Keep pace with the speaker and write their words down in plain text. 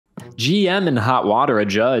GM in hot water. A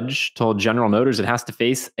judge told General Motors it has to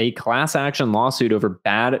face a class action lawsuit over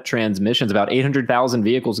bad transmissions. About 800,000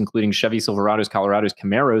 vehicles, including Chevy Silverados, Colorados,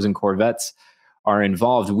 Camaros, and Corvettes, are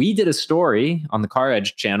involved. We did a story on the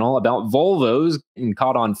CarEdge channel about Volvos and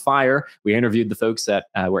caught on fire. We interviewed the folks that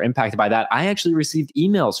were impacted by that. I actually received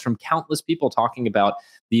emails from countless people talking about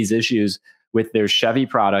these issues with their Chevy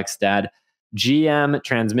products, Dad. GM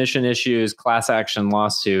transmission issues, class action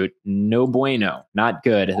lawsuit, no bueno, not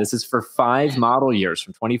good. This is for 5 model years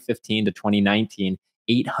from 2015 to 2019,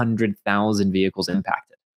 800,000 vehicles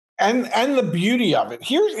impacted. And the beauty of it,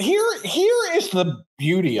 here is the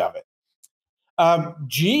beauty of it.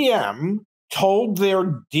 GM told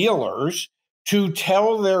their dealers to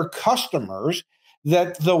tell their customers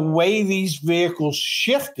that the way these vehicles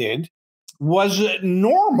shifted was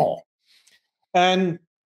normal. And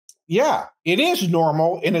yeah, it is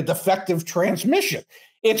normal in a defective transmission.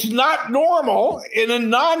 It's not normal in a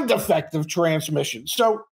non-defective transmission.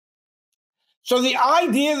 So the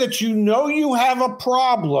idea that you have a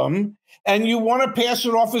problem and you want to pass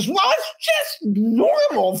it off as, well, it's just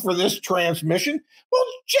normal for this transmission. Well,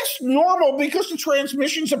 it's just normal because the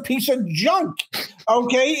transmission's a piece of junk,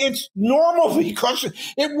 okay? It's normal because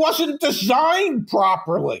it wasn't designed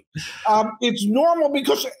properly. It's normal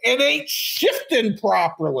because it ain't shifting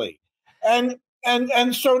properly. And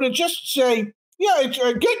so to just say, yeah,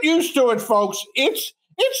 get used to it, folks. It's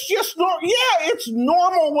just normal. Yeah, it's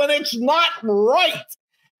normal when it's not right.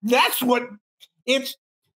 That's what it's.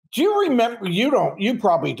 Do you remember? You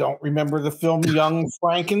probably don't remember the film Young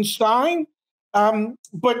Frankenstein.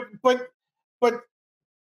 But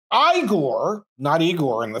Igor, not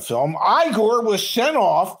Igor in the film, Igor was sent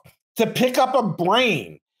off to pick up a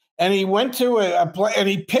brain, and he went to and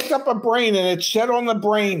he picked up a brain, and it said on the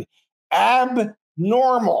brain,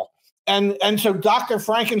 abnormal. And so Dr.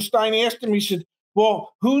 Frankenstein asked him, he said,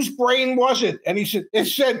 well, whose brain was it? And he said, it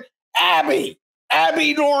said Abby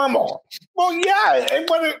normal. Well, yeah,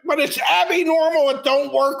 when it's Abby normal, it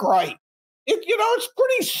don't work right. It's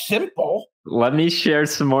pretty simple. Let me share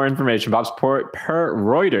some more information. Bob's per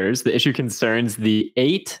Reuters, the issue concerns the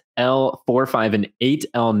 8L45 and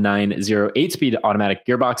 8L90 8-speed automatic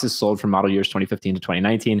gearboxes sold from model years 2015 to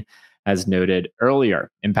 2019, as noted earlier.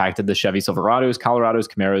 Impacted the Chevy Silverados, Colorados,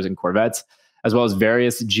 Camaros, and Corvettes, as well as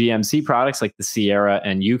various GMC products like the Sierra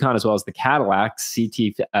and Yukon, as well as the Cadillac,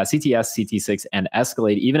 CTS, CT6, and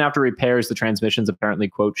Escalade. Even after repairs, the transmissions apparently,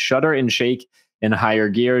 quote, shudder and shake in higher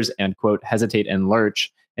gears and, quote, hesitate and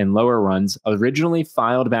lurch in lower runs. Originally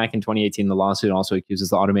filed back in 2018, the lawsuit also accuses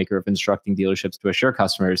the automaker of instructing dealerships to assure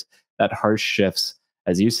customers that harsh shifts,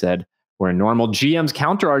 as you said, were normal. GM's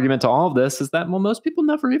counter argument to all of this is that, well, most people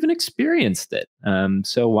never even experienced it.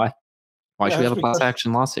 So why should we have a class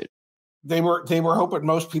action lawsuit? They were hoping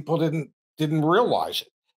most people didn't realize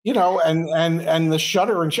it, and the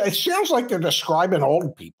shudder and shake. It sounds like they're describing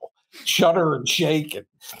old people, shudder and shake.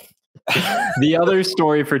 The other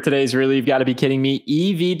story for today's really, you've got to be kidding me.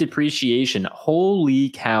 EV depreciation. Holy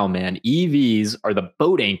cow, man. EVs are the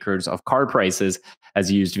boat anchors of car prices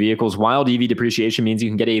as used vehicles. Wild EV depreciation means you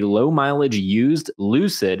can get a low mileage used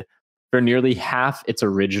Lucid for nearly half its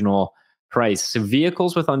original price. So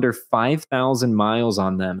vehicles with under 5,000 miles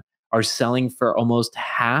on them are selling for almost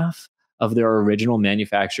half of their original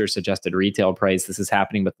manufacturer suggested retail price. This is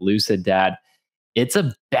happening with Lucid, Dad. It's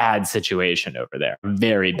a bad situation over there.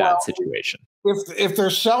 Very bad situation. If they're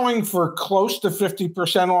selling for close to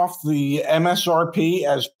 50% off the MSRP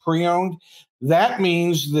as pre-owned, that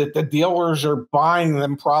means that the dealers are buying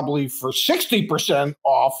them probably for 60%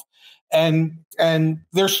 off, and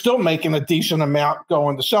they're still making a decent amount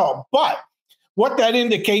going to sell. But what that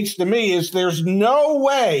indicates to me is there's no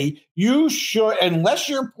way you should, unless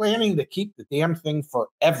you're planning to keep the damn thing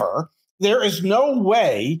forever, there is no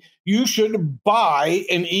way you should buy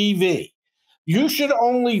an EV. You should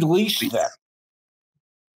only lease them.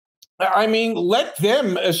 I mean, let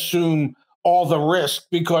them assume all the risk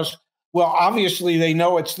because, well, obviously they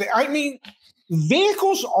know it's there. I mean,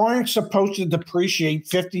 vehicles aren't supposed to depreciate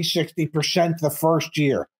 50, 60% the first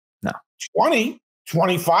year. No. 20,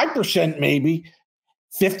 25% maybe.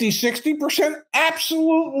 50, 60%?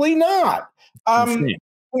 Absolutely not.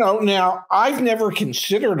 Now I've never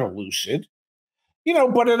considered a Lucid,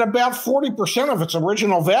 but at about 40% of its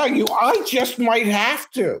original value, I just might have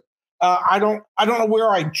to. I don't know where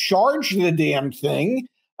I'd charge the damn thing.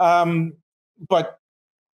 But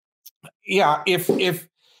yeah, if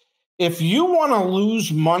you want to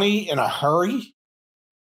lose money in a hurry,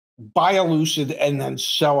 buy a Lucid and then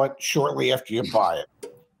sell it shortly after you buy it.